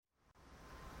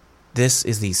This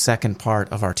is the second part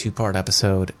of our two-part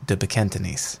episode, De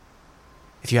Bekentenis.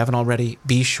 If you haven't already,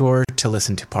 be sure to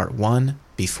listen to part 1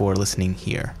 before listening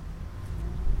here.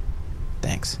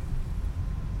 Thanks.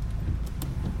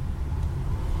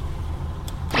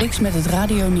 X met het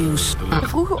radionieuws. De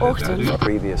vroege ochtend.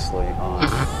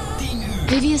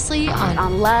 Previously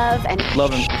on Love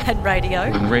and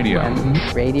radio.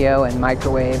 Radio and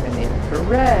microwave and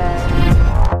infrared.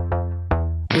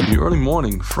 In the early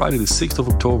morning, Friday the 6th of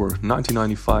October,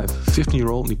 1995,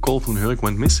 15-year-old Nicole van Hurk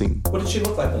went missing. What did she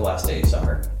look like the last day you saw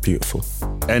her? Beautiful.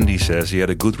 Andy says he had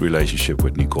a good relationship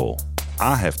with Nicole.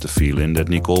 I have the feeling that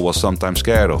Nicole was sometimes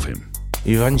scared of him.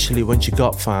 Eventually, when she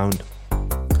got found,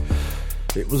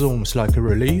 it was almost like a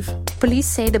relief. Police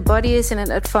say the body is in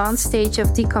an advanced stage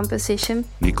of decomposition.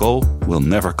 Nicole will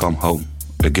never come home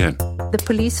again. The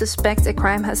police suspect a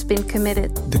crime has been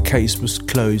committed. The case was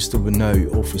closed, there were no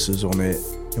officers on it.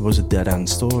 It was a dead-end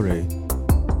story.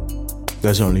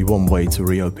 There's only one way to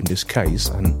reopen this case,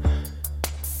 and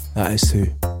that is to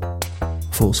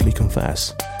falsely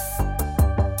confess.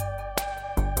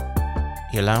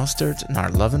 Je luistert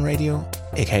naar Love Radio.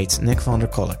 Ik heet Nick van der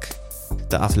Kolk.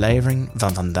 De aflevering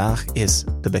van vandaag is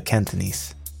De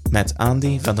Bekentenis met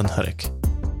Andy van den Hurk.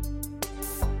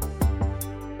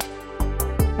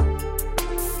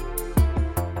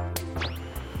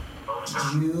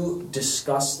 Did you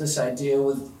discuss this idea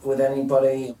with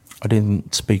anybody? I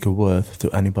didn't speak a word to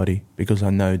anybody because I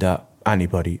know that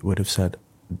anybody would have said,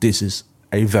 this is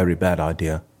a very bad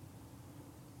idea.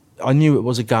 I knew it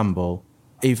was a gamble.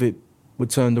 If it would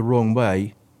turn the wrong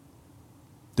way,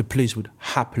 the police would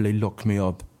happily lock me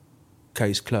up.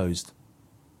 Case closed.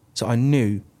 So I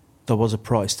knew there was a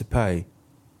price to pay.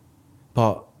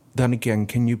 But then again,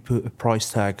 can you put a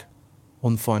price tag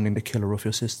on finding the killer of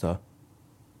your sister?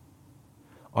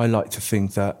 I like to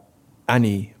think that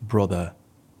any brother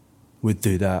would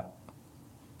do that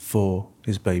for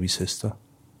his baby sister.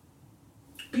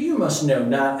 But you must know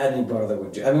not any brother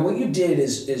would do. I mean, what you did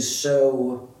is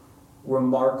so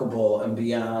remarkable and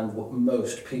beyond what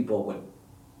most people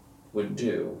would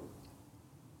do.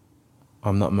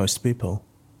 I'm not most people.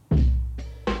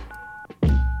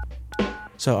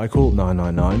 So I called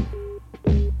 999.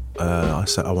 I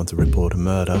said I want to report a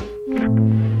murder.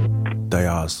 They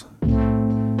asked,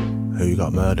 who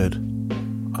got murdered?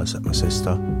 I said, my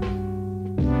sister.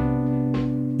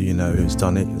 Do you know who's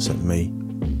done it? I said, me.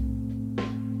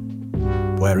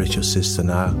 Where is your sister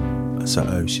now? I said,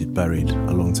 oh, she's buried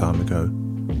a long time ago.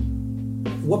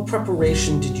 What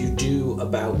preparation did you do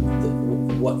about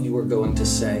what you were going to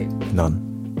say? None.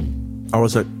 I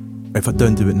was like, if I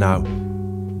don't do it now,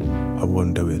 I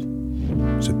won't do it.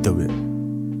 So do it.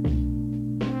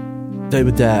 They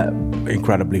were there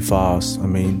incredibly fast. I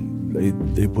mean,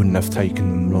 it wouldn't have taken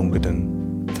them longer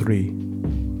than 3,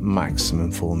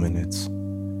 maximum 4 minutes.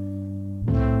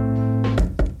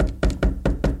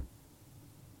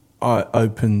 I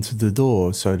opened the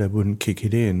door so they wouldn't kick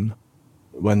it in.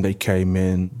 When they came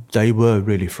in, they were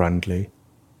really friendly.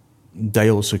 They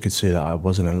also could see that I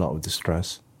was in a lot of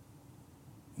distress.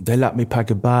 They let me pack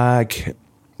a bag,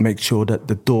 make sure that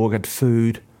the dog had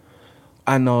food.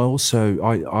 And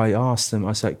I asked them,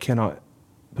 I said, can I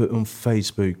put on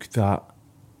Facebook that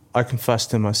I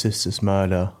confessed to my sister's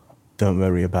murder. Don't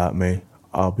worry about me.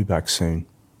 I'll be back soon.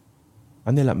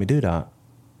 And they let me do that.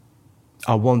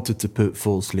 I wanted to put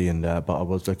falsely in there, but I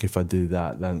was like, if I do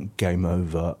that, then game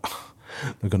over.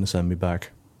 They're going to send me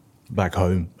back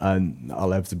home. And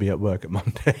I'll have to be at work at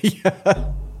Monday.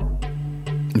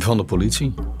 Van de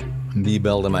politie. Die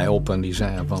belde mij op en die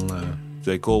zei van...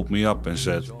 They called me up and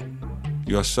said,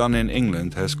 your son in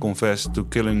England has confessed to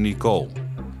killing Nicole.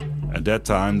 At that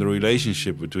time, the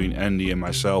relationship between Andy and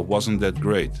myself wasn't that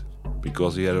great,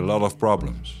 because he had a lot of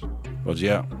problems. But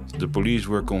yeah, the police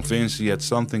were convinced he had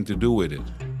something to do with it.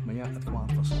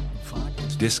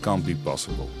 This can't be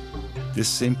possible. This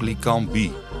simply can't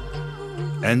be.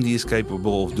 Andy is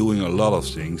capable of doing a lot of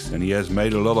things, and he has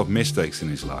made a lot of mistakes in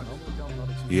his life.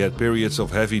 He had periods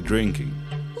of heavy drinking.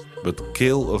 But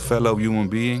kill a fellow human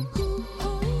being?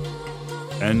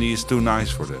 Andy is too nice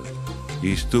for that.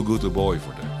 He's too good a boy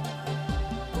for that.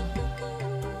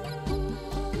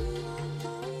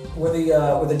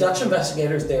 Were the Dutch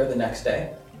investigators there the next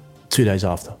day? 2 days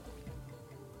after.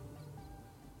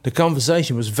 The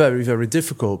conversation was very, very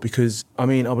difficult because, I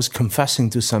mean, I was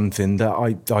confessing to something that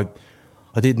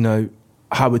I didn't know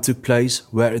how it took place,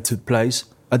 where it took place.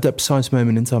 At that precise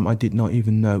moment in time, I did not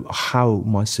even know how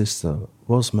my sister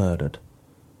was murdered.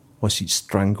 Was she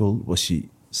strangled? Was she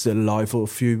still alive for a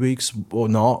few weeks or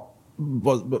not?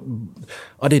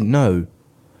 I didn't know.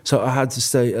 So I had to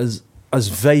stay as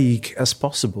vague as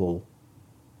possible.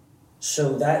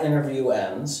 So that interview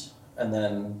ends, and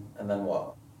then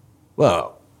what?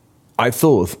 Well, I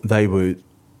thought they would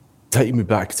take me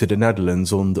back to the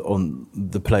Netherlands on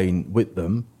the plane with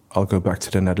them. I'll go back to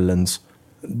the Netherlands.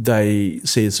 They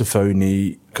see it's a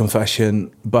phony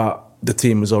confession, but the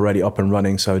team was already up and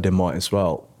running, so they might as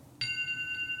well.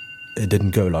 It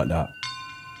didn't go like that.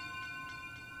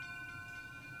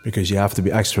 Because you have to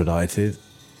be extradited,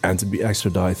 and to be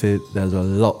extradited, there's a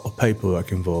lot of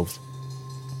paperwork involved.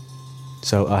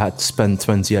 So I had to spend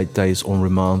 28 days on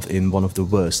remand in one of the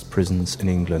worst prisons in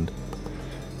England.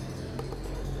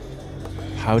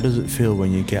 How does it feel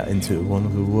when you get into one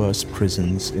of the worst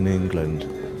prisons in England?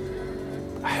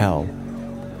 Hell.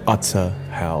 Utter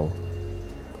hell.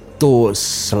 Doors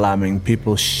slamming,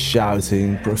 people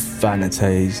shouting,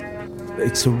 profanities.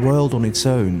 It's a world on its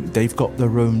own. They've got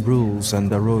their own rules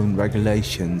and their own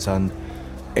regulations, and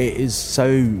it is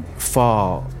so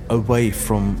far away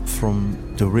from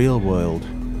the real world.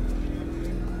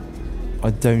 I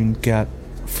don't get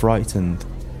frightened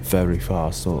very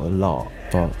fast or a lot,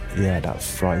 but yeah, that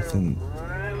frightened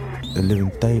the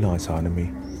living daylights out of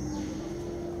me.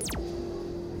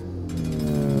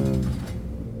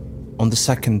 On the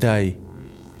second day,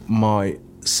 my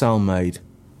cellmate,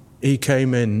 he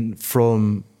came in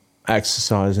from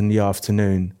exercise in the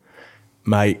afternoon.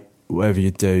 Mate, whatever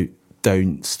you do,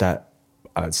 don't step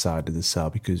outside of the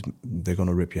cell because they're going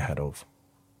to rip your head off.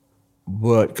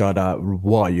 Word got out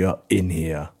while you're in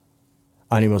here.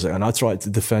 And he was like, and I tried to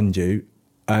defend you,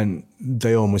 and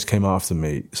they almost came after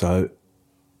me. So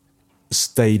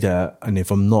stay there, and if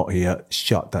I'm not here,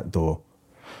 shut that door.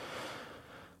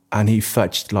 And he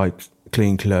fetched like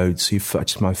clean clothes, he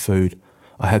fetched my food.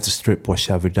 I had to strip wash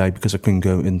every day because I couldn't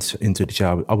go into the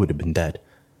shower. I would have been dead.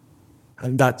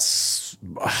 And that's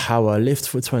how I lived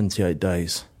for 28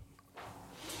 days.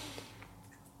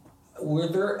 Were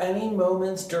there any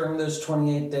moments during those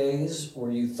 28 days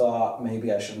where you thought,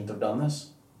 maybe I shouldn't have done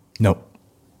this? No.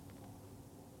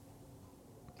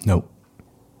 No.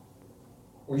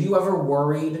 Were you ever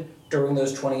worried during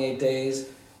those 28 days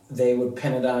they would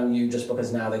pin it on you just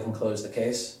because now they can close the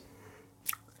case?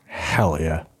 Hell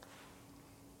yeah.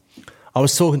 I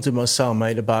was talking to my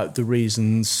cellmate about the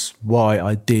reasons why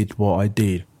I did what I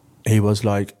did. He was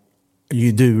like,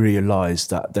 you do realise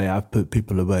that they have put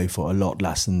people away for a lot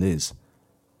less than this.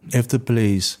 If the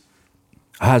police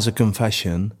has a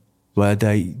confession where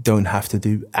they don't have to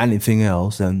do anything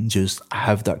else than just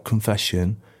have that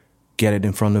confession, get it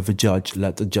in front of a judge,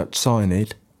 let the judge sign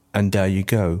it, and there you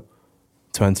go.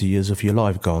 20 years of your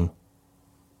life gone.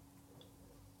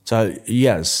 So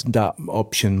yes, that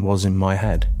option was in my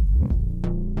head.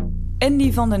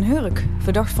 Andy van den Hurk,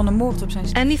 verdacht van de moord op zijn...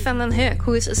 Andy van den Hurk,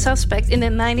 who is a suspect in the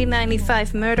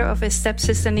 1995 murder of his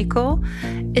stepsister Nicole,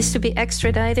 is to be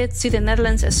extradited to the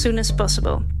Netherlands as soon as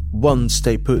possible. Once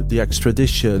they put the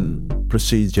extradition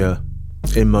procedure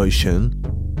in motion,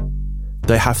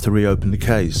 they have to reopen the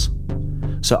case.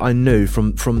 So I knew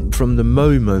from the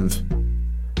moment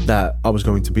that I was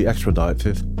going to be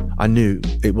extradited, I knew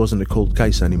it wasn't a cold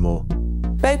case anymore.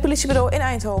 Bij het politiebureau in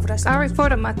Eindhoven. Our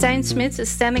reporter Martijn Smits is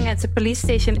standing at the police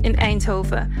station in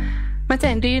Eindhoven.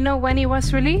 Martijn, do you know when he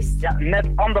was released? Ja, net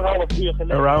 1,5 uur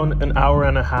geleden. Around an hour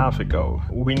and a half ago.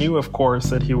 We knew, of course,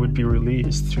 that he would be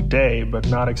released today, but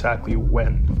not exactly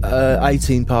when.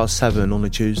 7:18 on a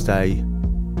Tuesday,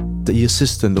 the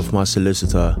assistant of my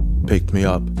solicitor picked me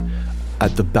up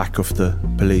at the back of the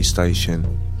police station.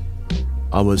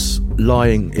 I was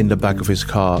lying in the back of his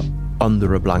car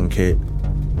under a blanket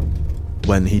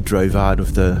when he drove out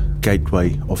of the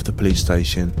gateway of the police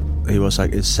station. He was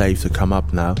like, it's safe to come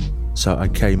up now. So I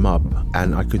came up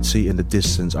and I could see in the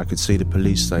distance, I could see the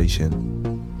police station.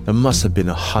 There must have been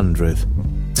 100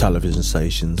 television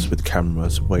stations with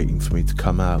cameras waiting for me to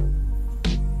come out.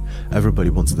 Everybody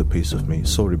wanted a piece of me.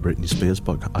 Sorry, Britney Spears,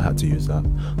 but I had to use that.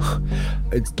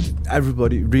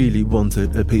 Everybody really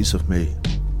wanted a piece of me.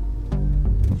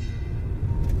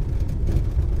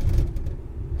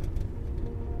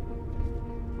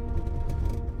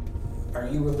 Are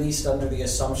you released under the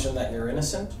assumption that you're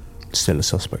innocent? Still a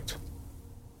suspect.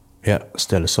 Yeah,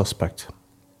 still a suspect.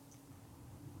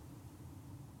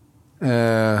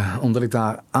 Omdat ik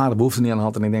daar de behoefte niet aan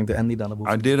had en ik denk dat Andy daar de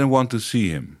behoefte... I didn't want to see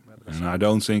him. And I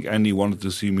don't think Andy wanted to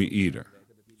see me either.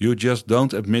 You just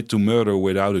don't admit to murder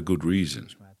without a good reason.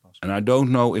 And I don't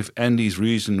know if Andy's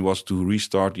reason was to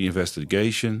restart the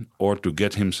investigation or to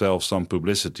get himself some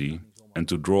publicity and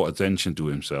to draw attention to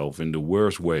himself in the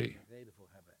worst way.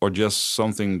 Or just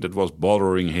something that was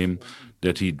bothering him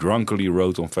that he drunkenly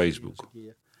wrote on Facebook.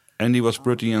 Andy was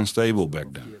pretty unstable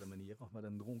back then.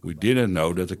 We didn't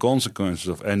know that the consequences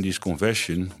of Andy's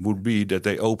confession would be that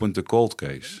they opened the cold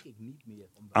case.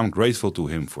 I'm grateful to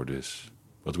him for this,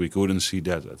 but we couldn't see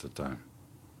that at the time.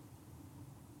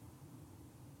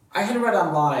 I had read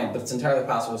online, but it's entirely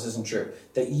possible this isn't true,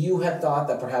 that you had thought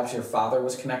that perhaps your father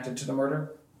was connected to the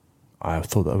murder? I have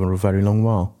thought that for a very long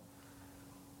while.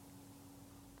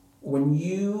 When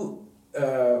you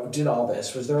did all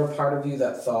this, was there a part of you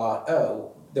that thought,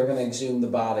 oh, they're going to exhume the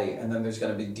body and then there's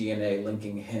going to be DNA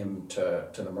linking him to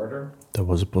the murder? There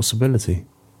was a possibility.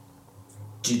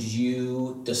 Did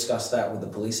you discuss that with the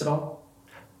police at all?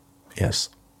 Yes.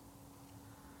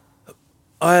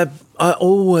 I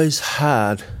always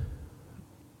had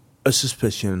a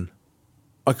suspicion.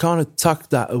 I kind of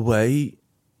tucked that away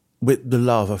with the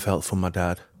love I felt for my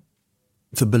dad.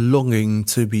 The belonging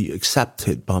to be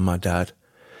accepted by my dad.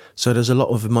 So there's a lot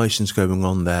of emotions going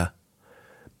on there.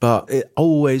 But it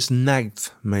always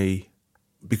nagged me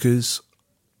because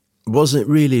was it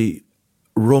really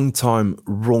wrong time,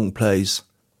 wrong place?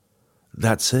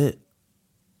 That's it.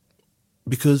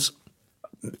 Because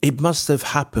it must have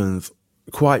happened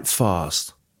quite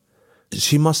fast.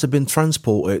 She must have been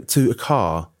transported to a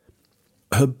car.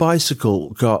 Her bicycle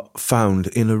got found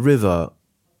in a river.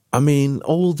 I mean,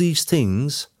 all these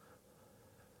things.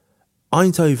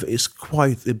 Eindhoven is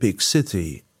quite a big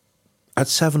city. At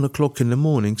 7 o'clock in the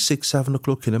morning, 6, 7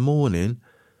 o'clock in the morning,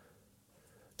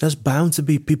 there's bound to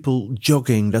be people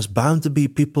jogging. There's bound to be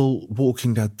people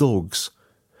walking their dogs.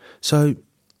 So,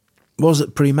 was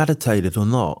it premeditated or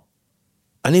not?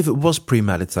 And if it was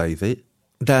premeditated,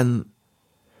 then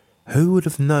who would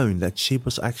have known that she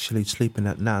was actually sleeping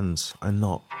at Nan's and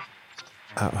not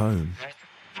at home?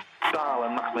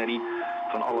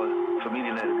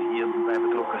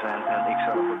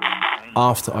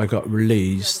 After I got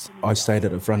released, I stayed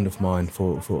at a friend of mine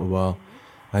for a while,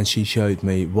 and she showed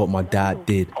me what my dad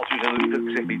did.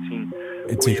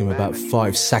 It took him about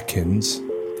 5 seconds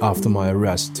after my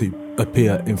arrest to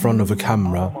appear in front of a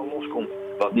camera.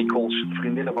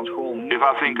 If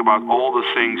I think about all the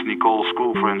things Nicole's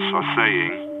school friends are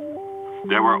saying,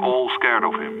 they were all scared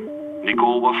of him.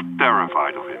 Nicole was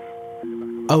terrified of him.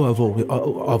 Oh,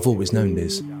 I've always known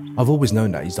this. I've always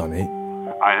known that he's done it.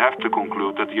 I have to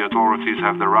conclude that the authorities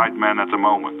have the right man at the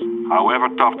moment, however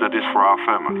tough that is for our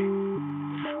family.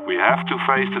 We have to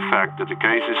face the fact that the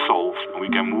case is solved and we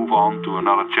can move on to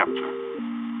another chapter.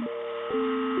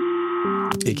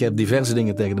 Ik heb diverse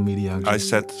dingen tegen de media gezegd. I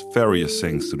said various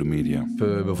things to the media.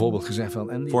 Bijvoorbeeld gezegd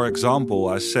van Andy. For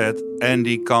example, I said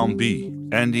Andy can't be.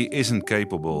 Andy isn't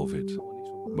capable of it.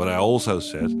 But I also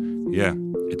said, yeah,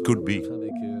 it could be.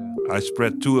 I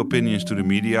spread 2 opinions to the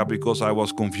media because I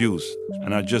was confused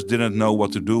and I just didn't know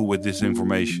what to do with this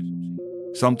information.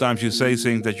 Sometimes you say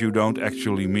things that you don't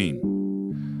actually mean.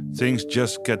 Things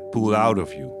just get pulled out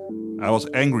of you. I was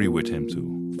angry with him too.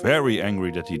 Very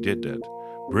angry that he did that.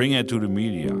 Bring it to the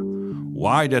media.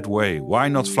 Why that way? Why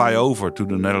not fly over to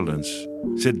the Netherlands?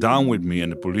 Sit down with me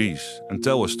and the police and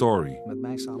tell a story.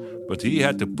 But he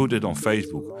had to put it on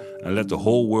Facebook and let the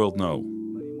whole world know.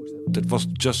 That was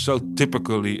just so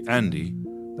typically Andy.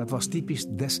 Dat was typisch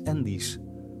des Andys.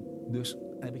 Dus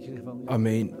heb ik gezegd van... I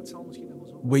mean,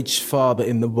 which father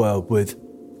in the world would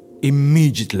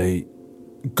immediately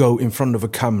go in front of a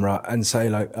camera and say,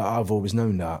 like, I've always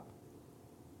known that?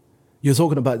 You're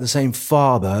talking about the same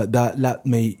father that let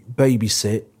me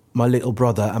babysit my little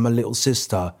brother and my little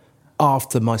sister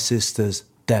after my sister's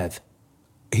death.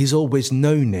 He's always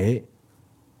known it.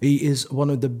 He is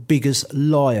one of the biggest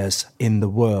liars in the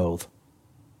world.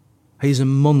 He's a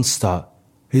monster.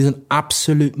 He's an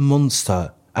absolute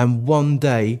monster. And one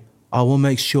day, I will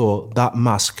make sure that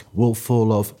mask will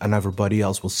fall off and everybody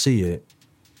else will see it.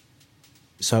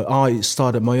 So I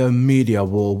started my own media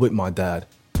war with my dad.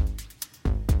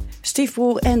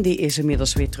 Stiefbroer Andy is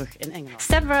inmiddels weer terug in Engeland.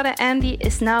 Stepbrother Andy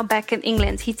is now back in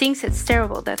England. He thinks it's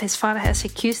terrible that his father has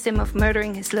accused him of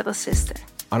murdering his little sister.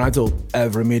 And I told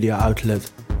every media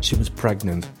outlet she was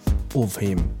pregnant of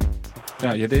him.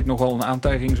 Ja, je deed nogal een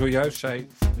aantijging zojuist, zei.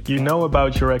 You know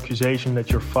about your accusation that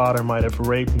your father might have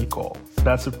raped Nicole.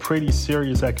 That's a pretty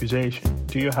serious accusation.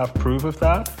 Do you have proof of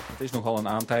that? Het is nogal een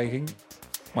aantijging,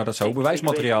 maar dat zou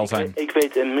bewijsmateriaal zijn. Ik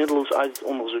weet inmiddels uit het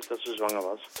onderzoek dat ze zwanger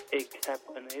was. Ik heb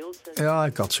een heel... Ja,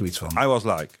 ik had zoiets van. I was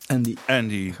like,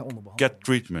 Andy, get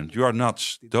treatment. You are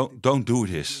nuts. Don't do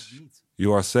this.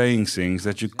 You are saying things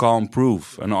that you can't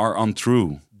prove and are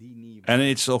untrue. And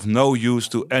it's of no use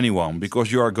to anyone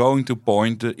because you are going to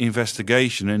point the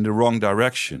investigation in the wrong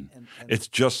direction. It's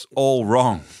just all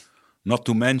wrong. Not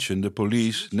to mention the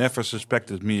police never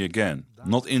suspected me again.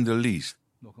 Not in the least.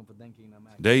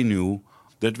 They knew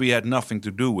that we had nothing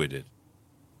to do with it.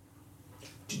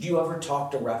 Did you ever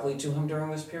talk directly to him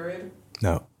during this period?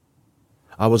 No.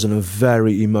 I was in a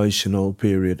very emotional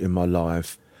period in my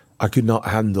life. I could not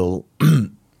handle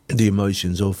the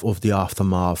emotions of the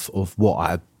aftermath of what I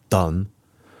had done.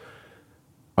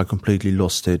 I completely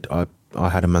lost it. I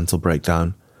had a mental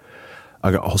breakdown.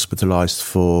 I got hospitalised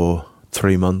for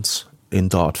 3 months in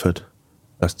Dartford.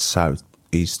 That's South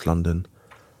East London.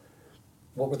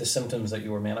 What were the symptoms that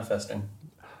you were manifesting?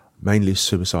 Mainly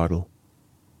suicidal,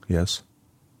 yes.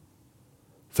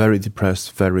 Very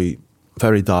depressed, very,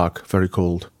 very dark, very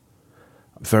cold.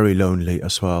 Very lonely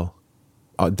as well.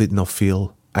 I did not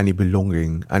feel any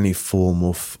belonging, any form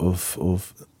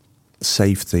of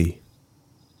safety.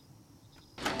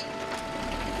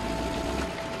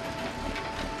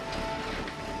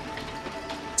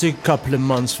 It took a couple of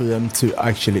months for them to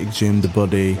actually exhume the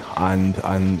body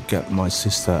and get my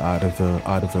sister out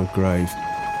of her grave.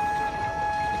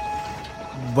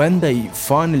 When they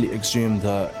finally exhumed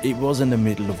her, it was in the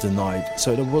middle of the night,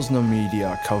 so there was no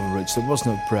media coverage, there was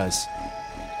no press.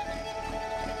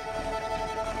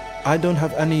 I don't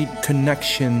have any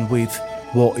connection with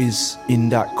what is in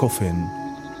that coffin,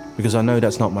 because I know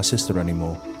that's not my sister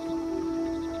anymore.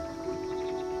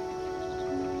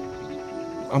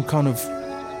 I'm kind of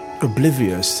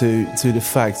oblivious to the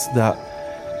fact that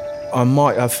I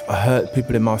might have hurt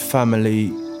people in my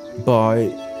family by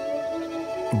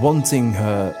wanting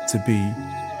her to be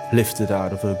lifted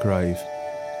out of her grave.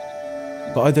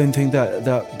 But I don't think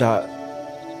that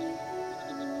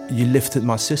you lifted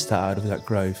my sister out of that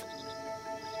grave.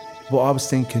 But I was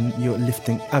thinking, you're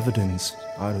lifting evidence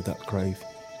out of that grave.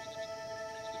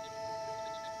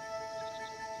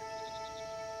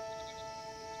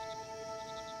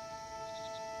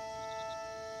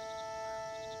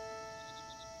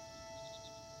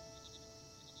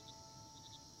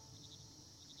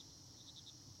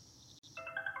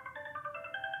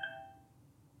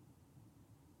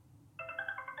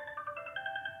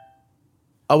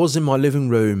 I was in my living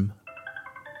room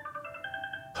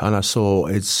and I saw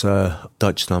its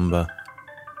Dutch number.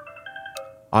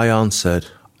 I answered,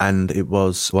 and it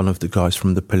was one of the guys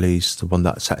from the police, the one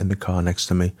that sat in the car next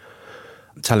to me,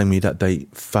 telling me that they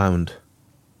found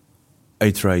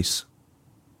a trace.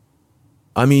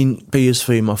 I mean,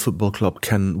 PSV, my football club,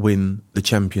 can win the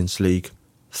Champions League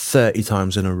 30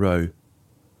 times in a row,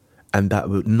 and that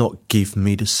would not give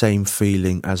me the same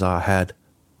feeling as I had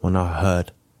when I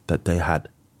heard that they had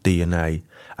DNA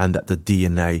and that the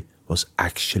DNA was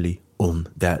actually on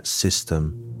that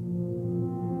system.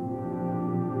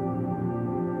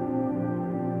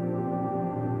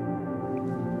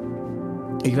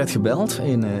 Ik werd gebeld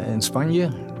in Spanje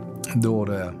door...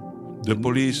 The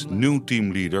police new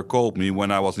team leader called me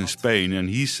when I was in Spain and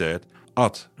he said,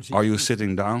 "Ad, are you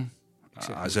sitting down?"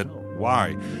 I said,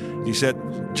 "Why?" He said,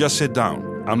 "Just sit down.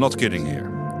 I'm not kidding here.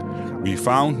 We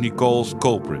found Nicole's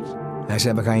culprit." Hij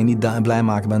zei, we gaan je niet blij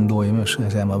maken met een dode mus. Hij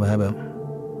zei, maar we hebben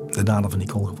de dader van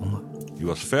Nicole gevonden. He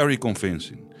was very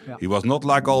convincing. He was not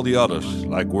like all the others,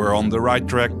 like we're on the right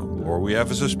track or we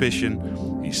have a suspicion.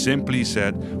 He simply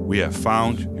said, "We have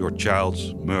found your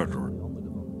child's murderer."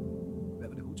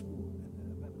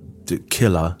 The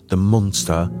killer, the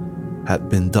monster, had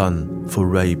been done for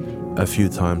rape a few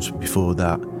times before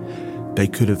that. They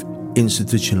could have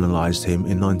institutionalized him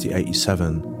in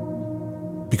 1987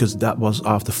 because that was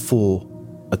after 4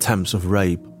 attempts of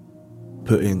rape,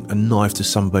 putting a knife to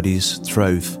somebody's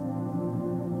throat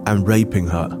and raping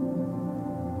her.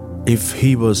 If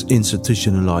he was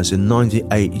institutionalized in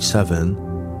 1987,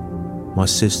 my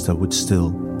sister would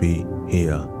still be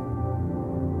here.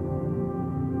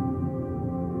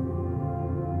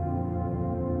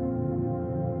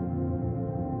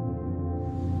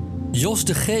 Jos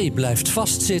de G. blijft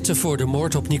vastzitten voor de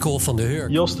moord op Nicole van den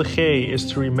Hurk. Jos de G. is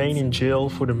to remain in jail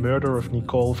for the murder of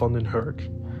Nicole van den Hurk.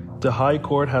 The High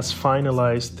Court has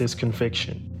finalized this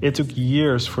conviction. It took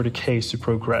years for the case to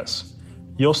progress.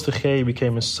 Jos de G.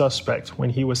 became a suspect when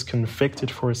he was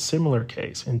convicted for a similar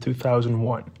case in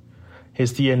 2001.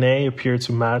 His DNA appeared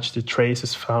to match the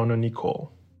traces found on Nicole.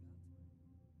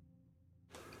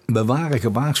 We waren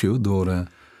gewaarschuwd door...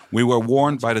 We were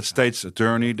warned by the state's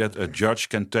attorney that a judge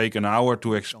can take an hour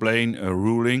to explain a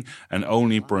ruling and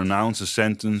only pronounce a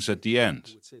sentence at the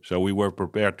end. So we were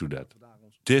prepared to that.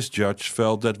 This judge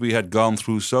felt that we had gone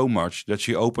through so much that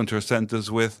she opened her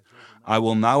sentence with, "I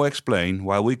will now explain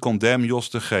why we condemn Jos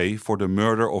de G. for the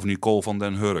murder of Nicole van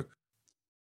den Hurk."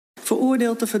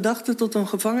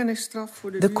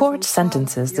 The court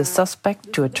sentences the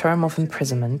suspect to a term of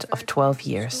imprisonment of 12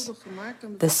 years.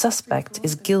 The suspect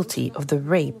is guilty of the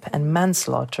rape and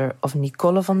manslaughter of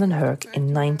Nicole van den Hurk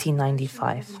in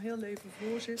 1995.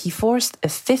 He forced a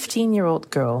 15-year-old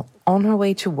girl on her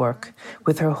way to work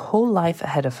with her whole life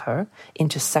ahead of her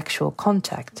into sexual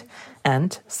contact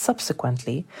and,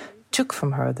 subsequently, took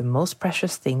from her the most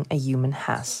precious thing a human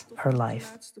has, her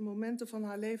life.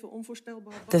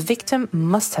 The victim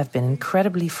must have been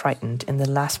incredibly frightened in the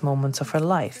last moments of her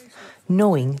life,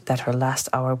 knowing that her last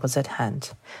hour was at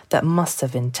hand. That must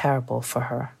have been terrible for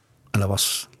her. En dat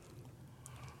was...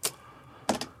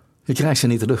 Je krijgt ze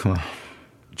niet terug, maar...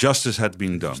 Justice had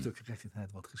been done.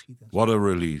 What a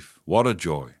relief. What a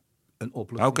joy.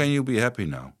 How can you be happy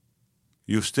now?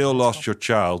 You've still lost your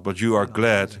child, but you are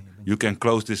glad you can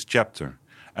close this chapter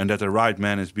and that the right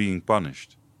man is being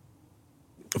punished.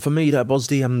 For me, that was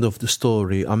the end of the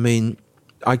story. I mean,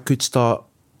 I could start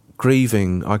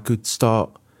grieving. I could start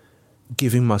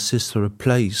giving my sister a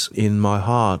place in my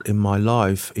heart, in my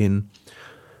life, in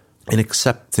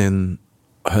accepting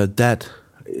her death.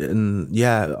 And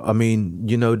yeah, I mean,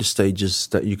 you know the stages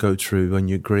that you go through when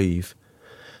you grieve.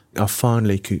 I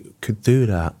finally could do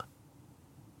that.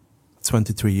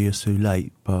 23 years too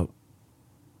late, but...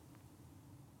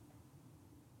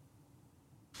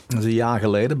 Dus een jaar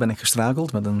geleden ben ik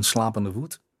gestruikeld met een slapende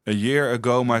voet. A year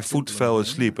ago my foot fell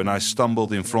asleep and I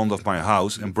stumbled in front of my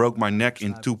house and broke my neck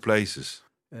in 2 places.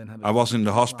 I was in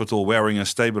the hospital wearing a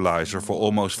stabilizer for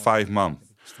almost 5 months.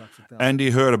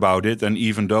 Andy heard about it, and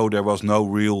even though there was no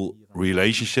real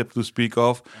relationship to speak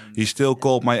of, he still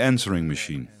called my answering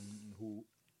machine.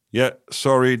 Yeah,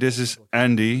 sorry, this is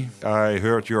Andy. I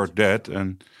heard you're dead,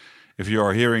 and if you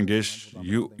are hearing this,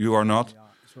 you are not.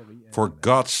 For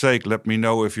God's sake, let me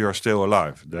know if you are still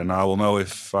alive. Then I will know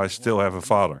if I still have a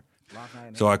father.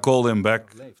 So I called him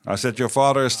back. I said, your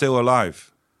father is still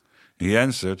alive. He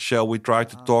answered, shall we try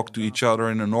to talk to each other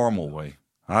in a normal way?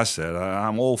 I said,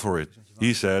 I'm all for it.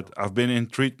 He said, I've been in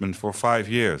treatment for 5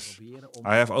 years.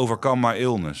 I have overcome my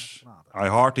illness. I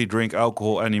hardly drink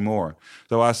alcohol anymore.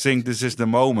 So I think this is the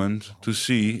moment to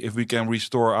see if we can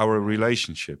restore our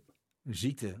relationship.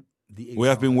 We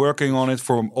have been working on it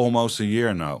for almost a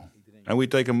year now. And we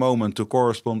take a moment to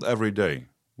correspond every day.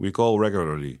 We call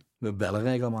regularly. We bellen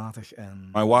regelmatig.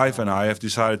 My wife and I have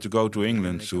decided to go to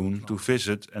England soon to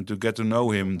visit and to get to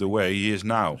know him the way he is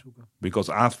now. Because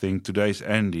I think today's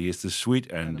Andy is the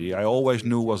sweet Andy I always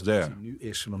knew was there.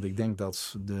 Want ik denk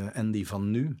dat de Andy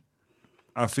van nu...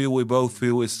 I feel we both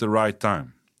feel it's the right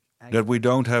time. That we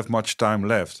don't have much time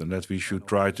left and that we should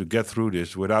try to get through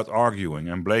this without arguing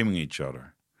and blaming each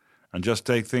other. And just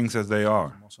take things as they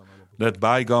are. Let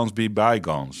bygones be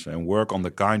bygones and work on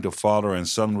the kind of father and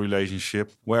son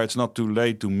relationship where it's not too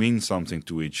late to mean something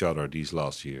to each other these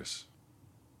last years.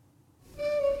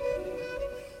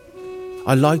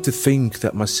 I like to think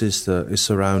that my sister is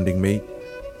surrounding me.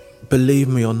 Believe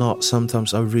me or not,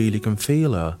 sometimes I really can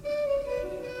feel her.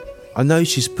 I know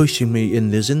she's pushing me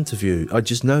in this interview. I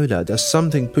just know that. There's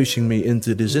something pushing me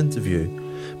into this interview.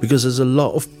 Because there's a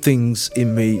lot of things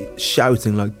in me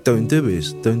shouting like, don't do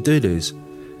this, don't do this.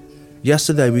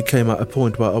 Yesterday we came at a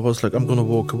point where I was like, I'm going to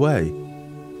walk away.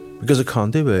 Because I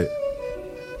can't do it.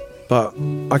 But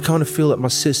I kind of feel that my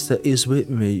sister is with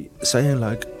me, saying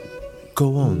like,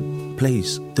 go on,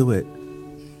 please, do it.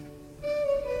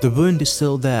 The wound is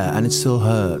still there and it still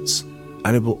hurts.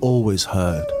 And it will always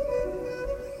hurt.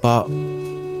 But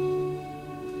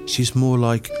she's more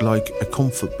like a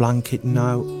comfort blanket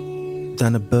now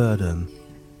than a burden.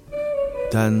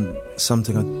 Than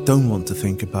something I don't want to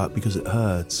think about because it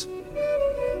hurts.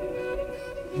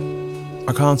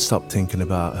 I can't stop thinking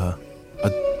about her. I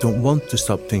don't want to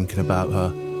stop thinking about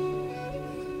her.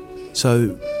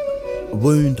 So,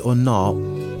 wound or not,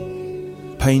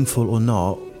 painful or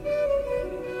not,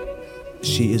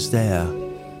 she is there.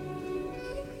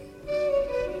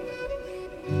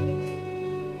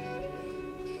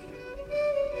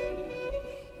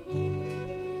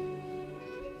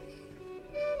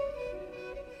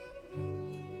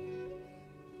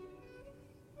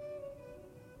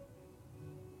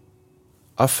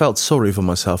 I felt sorry for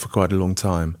myself for quite a long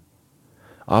time.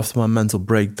 After my mental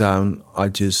breakdown, I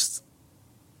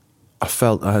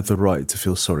felt I had the right to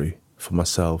feel sorry for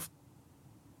myself.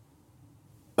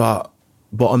 But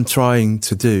what I'm trying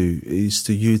to do is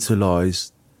to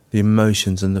utilize the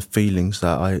emotions and the feelings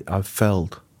that I've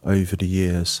felt over the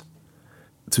years,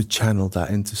 to channel that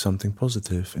into something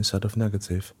positive instead of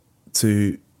negative,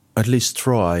 to at least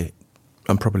try,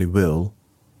 and probably will,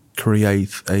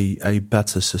 create a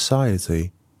better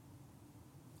society.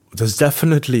 There's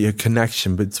definitely a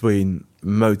connection between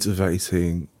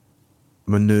motivating,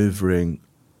 maneuvering,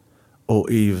 or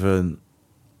even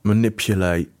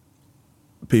manipulate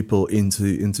people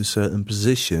into certain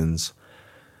positions.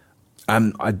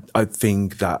 And I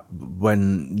think that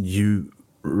when you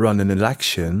run an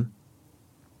election,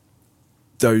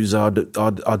 those are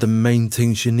the main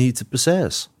things you need to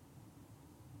possess.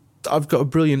 I've got a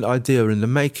brilliant idea in the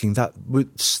making that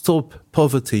would stop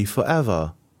poverty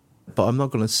forever. But I'm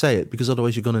not going to say it because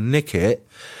otherwise you're going to nick it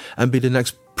and be the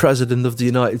next president of the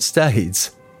United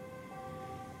States.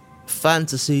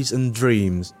 Fantasies and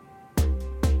dreams.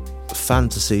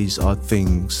 Fantasies are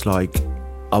things like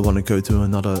I want to go to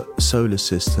another solar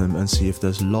system and see if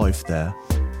there's life there.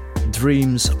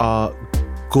 Dreams are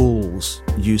goals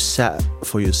you set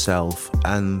for yourself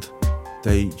and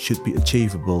they should be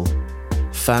achievable.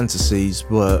 Fantasies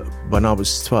were when I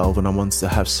was 12 and I wanted to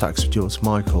have sex with George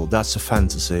Michael. That's a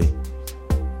fantasy.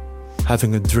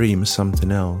 Having a dream is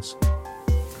something else.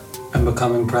 And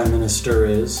becoming Prime Minister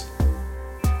is?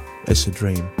 It's a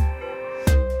dream.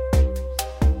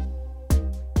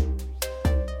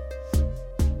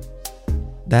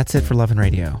 That's it for Love and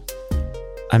Radio.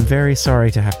 I'm very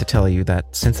sorry to have to tell you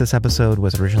that since this episode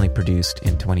was originally produced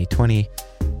in 2020,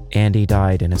 Andy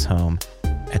died in his home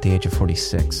at the age of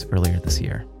 46 earlier this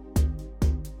year.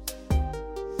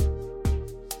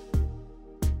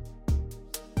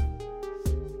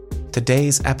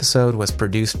 Today's episode was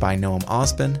produced by Noam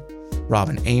Osbin,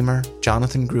 Robin Amer,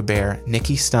 Jonathan Gruber,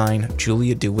 Nikki Stein,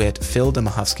 Julia DeWitt, Phil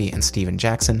Demahovsky, and Steven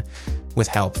Jackson, with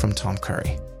help from Tom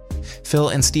Curry. Phil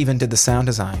and Steven did the sound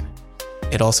design.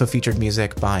 It also featured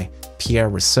music by Pierre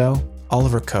Rousseau,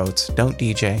 Oliver Coates, Don't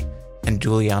DJ, and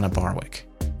Juliana Barwick.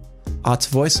 Ott's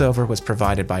voiceover was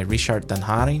provided by Richard Den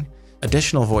Haring.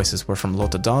 Additional voices were from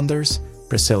Lotte Donders,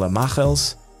 Priscilla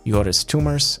Machels, Joris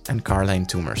Toomers, and Carlijn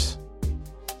Toomers.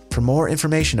 For more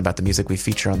information about the music we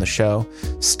feature on the show,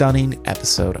 stunning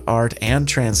episode art, and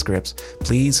transcripts,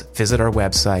 please visit our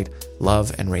website,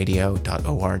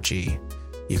 loveandradio.org.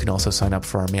 You can also sign up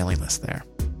for our mailing list there.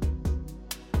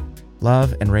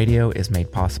 Love and Radio is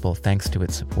made possible thanks to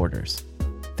its supporters.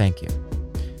 Thank you.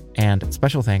 And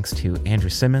special thanks to Andrew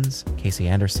Simmons, Casey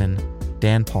Anderson,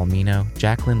 Dan Palmino,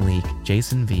 Jacqueline Leake,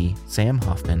 Jason V, Sam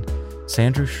Hoffman,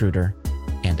 Sandra Schroeder,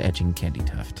 and Edging Candy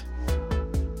Tuft.